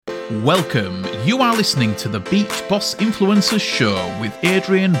Welcome. You are listening to the Beach Boss Influencers Show with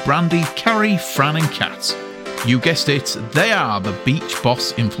Adrian, Brandy, Carrie, Fran and Kat. You guessed it, they are the Beach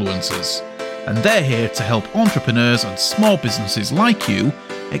Boss Influencers. And they're here to help entrepreneurs and small businesses like you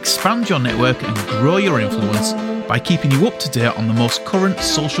expand your network and grow your influence by keeping you up to date on the most current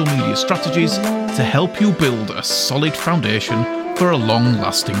social media strategies to help you build a solid foundation for a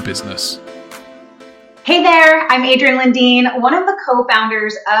long-lasting business. Hey there, I'm Adrian Lindeen, one of the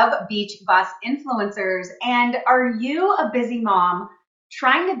co-founders of Beach Boss Influencers. And are you a busy mom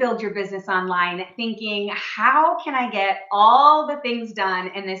trying to build your business online, thinking, how can I get all the things done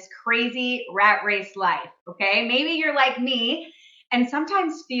in this crazy rat race life? Okay, maybe you're like me and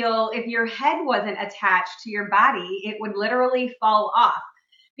sometimes feel if your head wasn't attached to your body, it would literally fall off.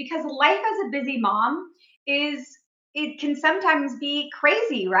 Because life as a busy mom it can sometimes be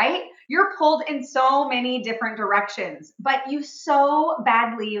crazy, right? You're pulled in so many different directions, but you so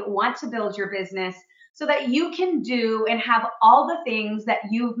badly want to build your business so that you can do and have all the things that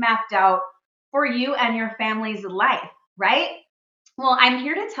you've mapped out for you and your family's life, right? Well, I'm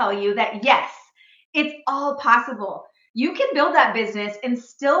here to tell you that yes, it's all possible. You can build that business and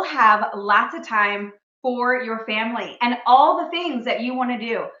still have lots of time for your family and all the things that you want to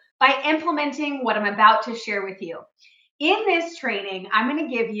do by implementing what I'm about to share with you. In this training, I'm going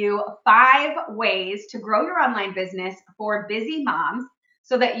to give you 5 ways to grow your online business for busy moms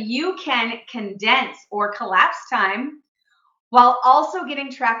so that you can condense or collapse time while also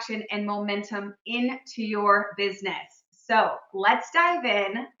getting traction and momentum into your business. So let's dive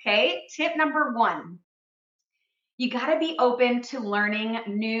in. Okay, tip number 1. You got to be open to learning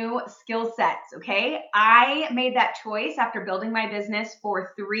new skill sets, okay? I made that choice after building my business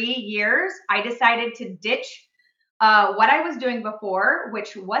for 3 years. I decided to ditch what I was doing before,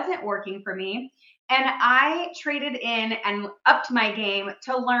 which wasn't working for me, and I traded in and upped my game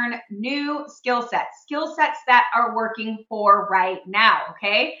to learn new skill sets that are working for right now,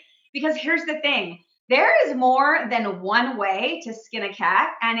 okay? Because here's the thing, there is more than one way to skin a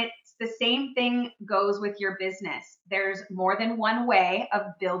cat, and it's the same thing goes with your business. There's more than one way of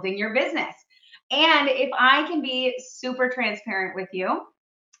building your business. And if I can be super transparent with you,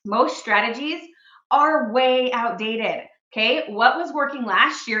 most strategies are way outdated. Okay. What was working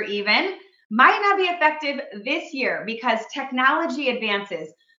last year even might not be effective this year because technology advances,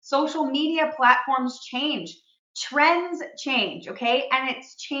 social media platforms change, trends change. Okay. And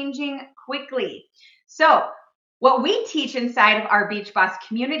it's changing quickly. So what we teach inside of our Beach Boss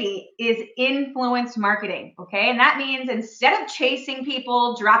community is influence marketing, okay? And that means instead of chasing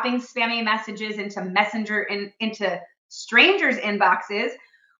people, dropping spammy messages into Messenger and into strangers' inboxes,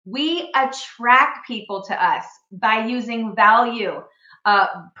 we attract people to us by using value,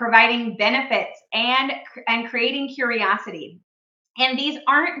 providing benefits, and creating curiosity. And these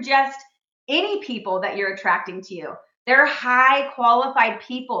aren't just any people that you're attracting to you. They're high qualified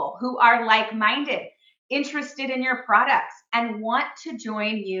people who are like-minded, interested in your products, and want to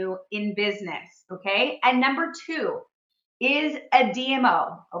join you in business, okay? And number 2 is a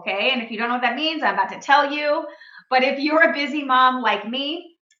DMO, okay? And if you don't know what that means, I'm about to tell you. But if you're a busy mom like me,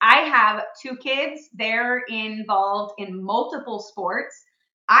 I have 2 kids. They're involved in multiple sports.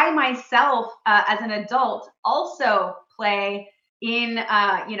 I myself, as an adult, also play in,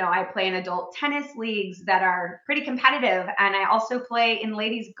 I play in adult tennis leagues that are pretty competitive. And I also play in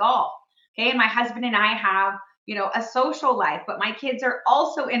ladies golf. Okay, and my husband and I have, a social life, but my kids are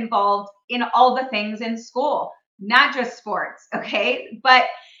also involved in all the things in school, not just sports, okay? But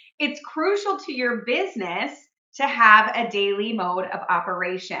it's crucial to your business to have a daily mode of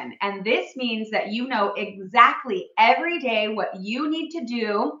operation. And this means that you know exactly every day what you need to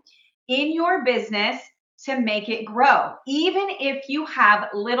do in your business to make it grow, even if you have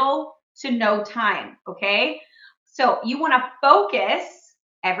little to no time, okay? So you want to focus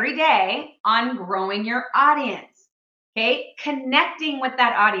every day on growing your audience, okay? Connecting with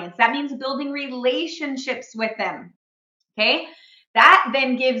that audience. That means building relationships with them, okay? That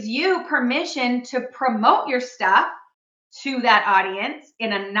then gives you permission to promote your stuff to that audience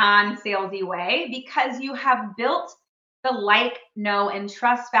in a non-salesy way because you have built the like, know, and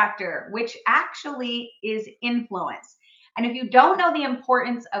trust factor, which actually is influence. And if you don't know the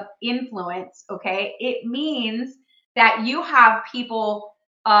importance of influence, okay, it means that you have people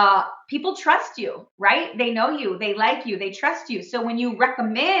trust you, right? They know you, they like you, they trust you. So when you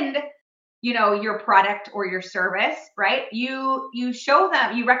recommend, your product or your service, right? You show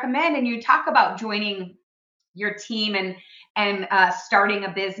them, you recommend, and you talk about joining your team and starting a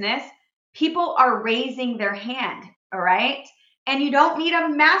business. People are raising their hand, all right? And you don't need a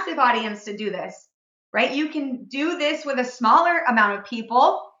massive audience to do this, right? You can do this with a smaller amount of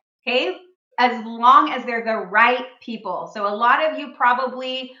people Okay. As long as they're the right people. So a lot of you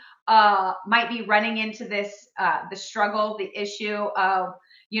probably might be running into this, the struggle, the issue of,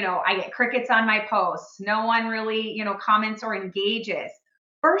 I get crickets on my posts. No one really, comments or engages.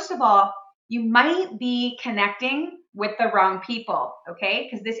 First of all, you might be connecting with the wrong people, okay?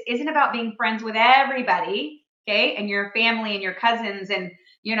 Because this isn't about being friends with everybody, okay? And your family and your cousins and,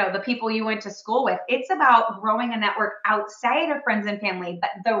 the people you went to school with. It's about growing a network outside of friends and family, but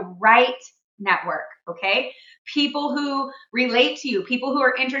the right network, okay? People who relate to you, people who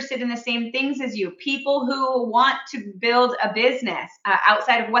are interested in the same things as you, people who want to build a business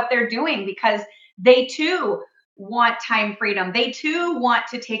outside of what they're doing because they too want time freedom. They too want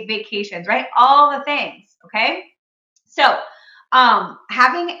to take vacations, right? All the things, okay? So,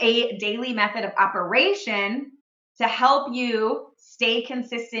 having a daily method of operation to help you stay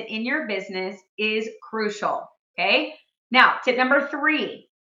consistent in your business is crucial, okay? Now, tip number 3,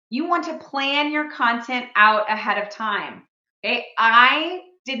 you want to plan your content out ahead of time. Okay, I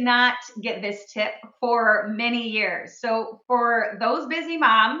did not get this tip for many years. So for those busy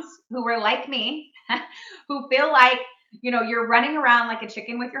moms who were like me, who feel like, you're running around like a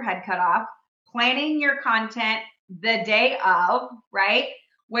chicken with your head cut off, planning your content the day of, right?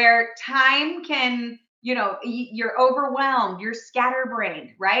 Where time can, you're overwhelmed, you're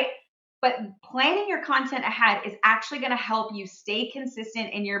scatterbrained, right? But planning your content ahead is actually going to help you stay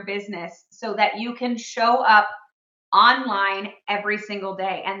consistent in your business so that you can show up online every single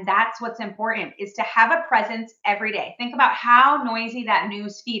day. And that's what's important, is to have a presence every day. Think about how noisy that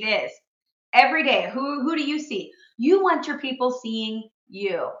news feed is. Every day, who do you see? You want your people seeing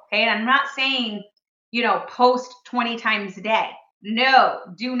you. Okay. And I'm not saying, post 20 times a day. No,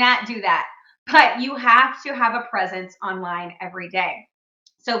 do not do that. But you have to have a presence online every day.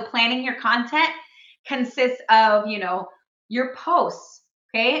 So planning your content consists of, your posts,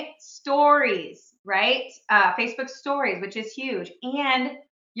 okay, stories, right? Facebook stories, which is huge, and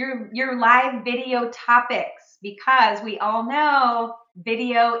your live video topics, because we all know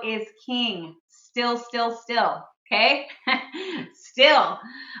video is king. Still, okay? Still,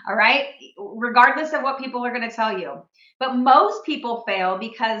 all right? Regardless of what people are going to tell you. But most people fail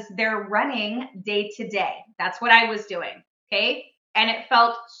because they're running day to day. That's what I was doing, okay? And it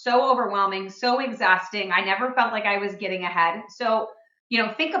felt so overwhelming, so exhausting. I never felt like I was getting ahead. So,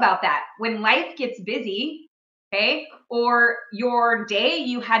 think about that. When life gets busy, okay, or your day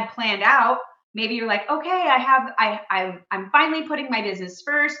you had planned out, maybe you're like, okay, I'm finally putting my business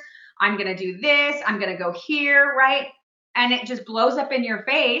first. I'm going to do this. I'm going to go here, right? And it just blows up in your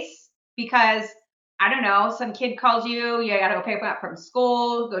face because, I don't know, some kid calls you got to go pick up from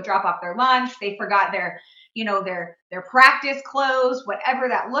school, go drop off their lunch. They forgot their practice clothes, whatever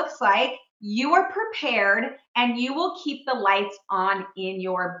that looks like. You are prepared and you will keep the lights on in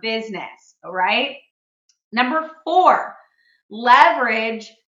your business. All right. Number 4,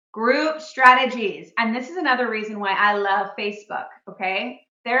 leverage group strategies. And this is another reason why I love Facebook. Okay.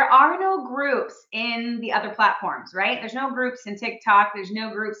 There are no groups in the other platforms, right? There's no groups in TikTok. There's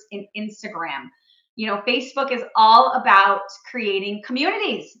no groups in Instagram. Facebook is all about creating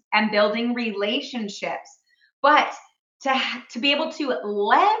communities and building relationships. But to be able to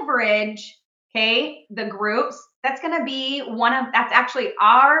leverage, okay, the groups, that's going to be that's actually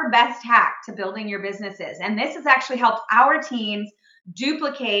our best hack to building your businesses. And this has actually helped our teams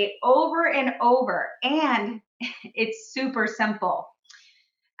duplicate over and over. And it's super simple.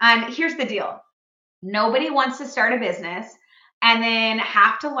 And here's the deal. Nobody wants to start a business and then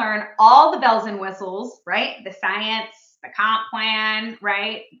have to learn all the bells and whistles, right? The science, the comp plan,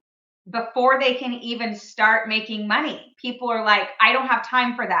 right? Before they can even start making money. People are like, I don't have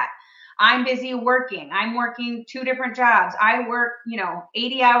time for that. I'm busy working. I'm working 2 different jobs. I work,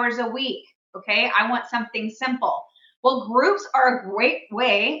 80 hours a week. Okay. I want something simple. Well, groups are a great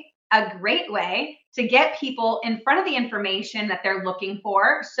way to get people in front of the information that they're looking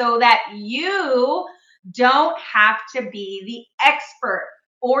for so that you don't have to be the expert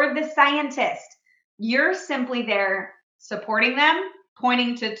or the scientist. You're simply there supporting them,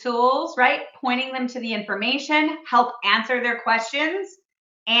 pointing to tools, right? Pointing them to the information, help answer their questions,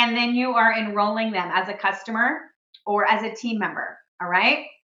 and then you are enrolling them as a customer or as a team member, all right?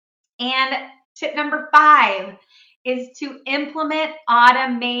 And tip number 5 is to implement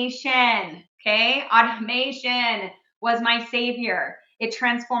automation, okay? Automation was my savior. It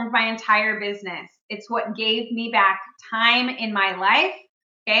transformed my entire business. It's what gave me back time in my life,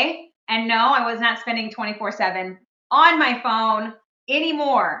 okay? And no, I was not spending 24/7 on my phone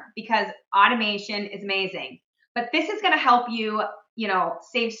anymore because automation is amazing. But this is going to help you,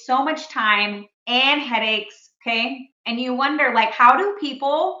 save so much time and headaches, okay? And you wonder, like, how do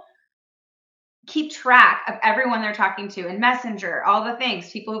people keep track of everyone they're talking to in Messenger, all the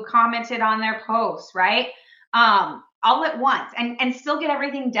things, people who commented on their posts, right? All at once and still get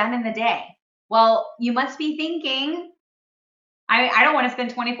everything done in the day. Well, you must be thinking, I don't want to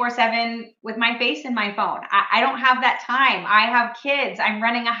spend 24/7 with my face in my phone. I don't have that time. I have kids. I'm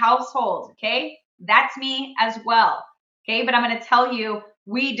running a household. Okay. That's me as well. Okay. But I'm going to tell you,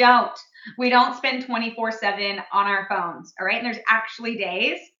 we don't spend 24/7 on our phones. All right. And there's actually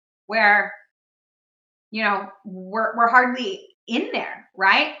days where, we're hardly in there,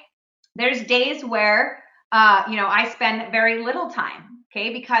 right? There's days where, I spend very little time.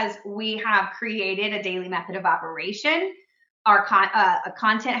 Okay. Because we have created a daily method of operation. Our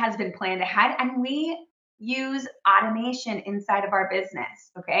content has been planned ahead, and we use automation inside of our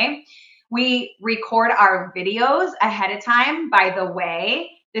business. Okay. We record our videos ahead of time. By the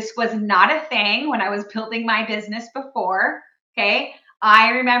way, this was not a thing when I was building my business before. Okay.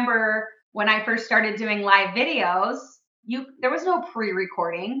 I remember when I first started doing live videos, there was no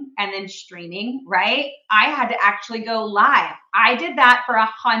pre-recording and then streaming, right? I had to actually go live. I did that for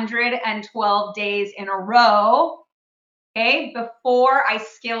 112 days in a row, okay, before I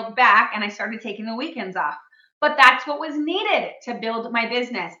scaled back and I started taking the weekends off. But that's what was needed to build my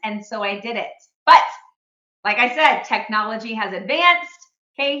business. And so I did it. But like I said, technology has advanced.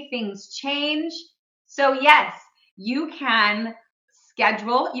 Okay, things change. So yes, you can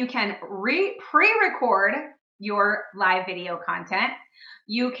schedule, you can pre-record your live video content.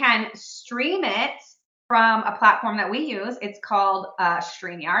 You can stream it from a platform that we use. It's called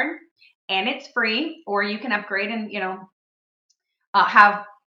StreamYard, and it's free, or you can upgrade and, have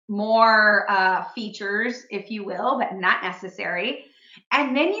more features, if you will, but not necessary.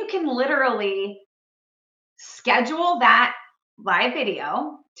 And then you can literally schedule that live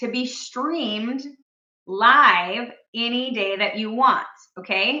video to be streamed live any day that you want.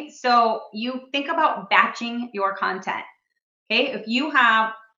 Okay. So you think about batching your content. Okay. If you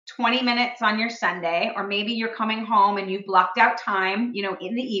have 20 minutes on your Sunday, or maybe you're coming home and you've blocked out time,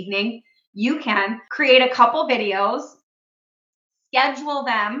 in the evening, you can create a couple videos, schedule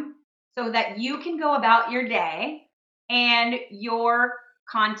them so that you can go about your day and your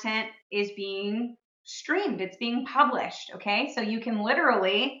content is being streamed. It's being published. Okay. So you can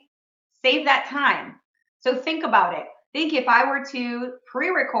literally save that time. So think about it. Think if I were to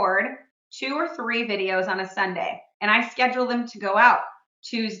pre-record 2 or 3 videos on a Sunday and I schedule them to go out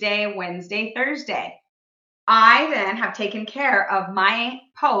Tuesday, Wednesday, Thursday, I then have taken care of my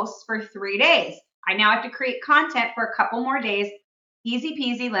posts for 3 days. I now have to create content for a couple more days. Easy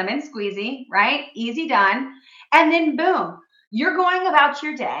peasy, lemon squeezy, right? Easy done. And then boom, you're going about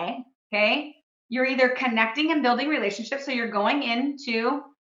your day. Okay. You're either connecting and building relationships. So you're going into,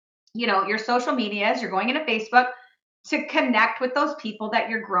 your social medias, you're going into Facebook to connect with those people that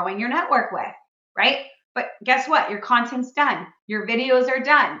you're growing your network with, right? But guess what? Your content's done. Your videos are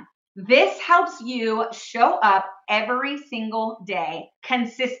done. This helps you show up every single day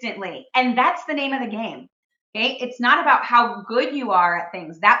consistently. And that's the name of the game. Okay. It's not about how good you are at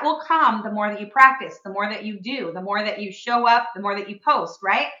things. That will come the more that you practice, the more that you do, the more that you show up, the more that you post,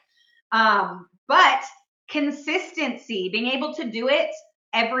 right? But consistency, being able to do it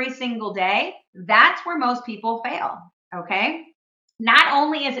every single day, that's where most people fail. Okay. Not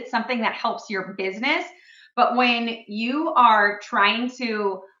only is it something that helps your business, but when you are trying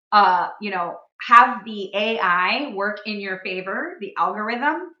to, have the AI work in your favor, the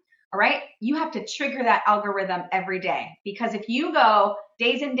algorithm, all right, you have to trigger that algorithm every day. Because if you go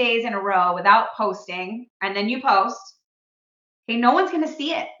days and days in a row without posting and then you post, okay, no one's going to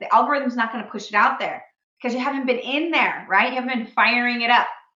see it. The algorithm's not going to push it out there because you haven't been in there, right? You haven't been firing it up.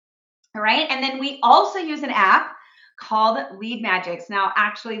 All right. And then we also use an app called Lead Magics. Now,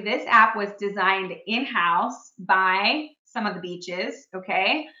 actually, this app was designed in-house by some of the beaches.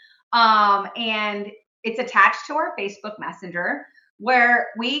 Okay. And it's attached to our Facebook Messenger, where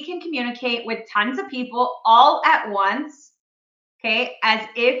we can communicate with tons of people all at once. Okay. As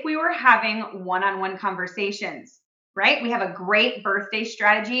if we were having one-on-one conversations. Right? We have a great birthday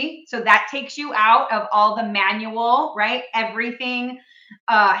strategy. So that takes you out of all the manual, right? Everything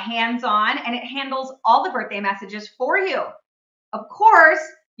hands-on, and it handles all the birthday messages for you. Of course,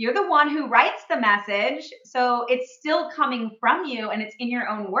 you're the one who writes the message. So it's still coming from you and it's in your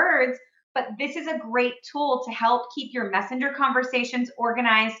own words, but this is a great tool to help keep your messenger conversations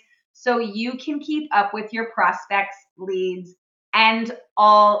organized so you can keep up with your prospects, leads, and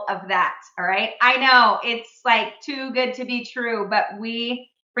all of that. All right. I know it's like too good to be true, but we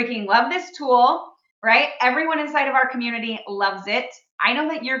freaking love this tool, right? Everyone inside of our community loves it. I know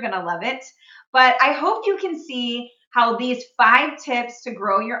that you're going to love it, but I hope you can see how these 5 tips to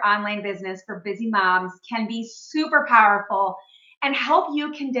grow your online business for busy moms can be super powerful and help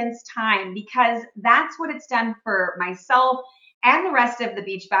you condense time, because that's what it's done for myself and the rest of the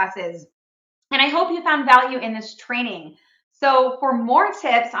Beach Bosses. And I hope you found value in this training. So for more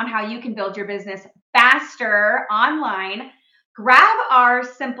tips on how you can build your business faster online, grab our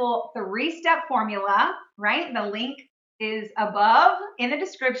simple 3-step formula, right? The link is above in the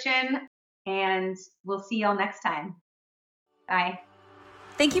description, and we'll see y'all next time. Bye.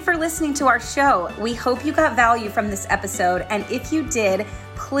 Thank you for listening to our show. We hope you got value from this episode. And if you did,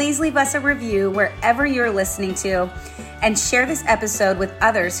 please leave us a review wherever you're listening to and share this episode with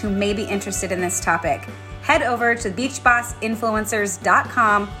others who may be interested in this topic. Head over to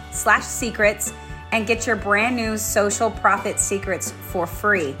beachbossinfluencers.com/secrets and get your brand new social profit secrets for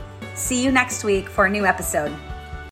free. See you next week for a new episode.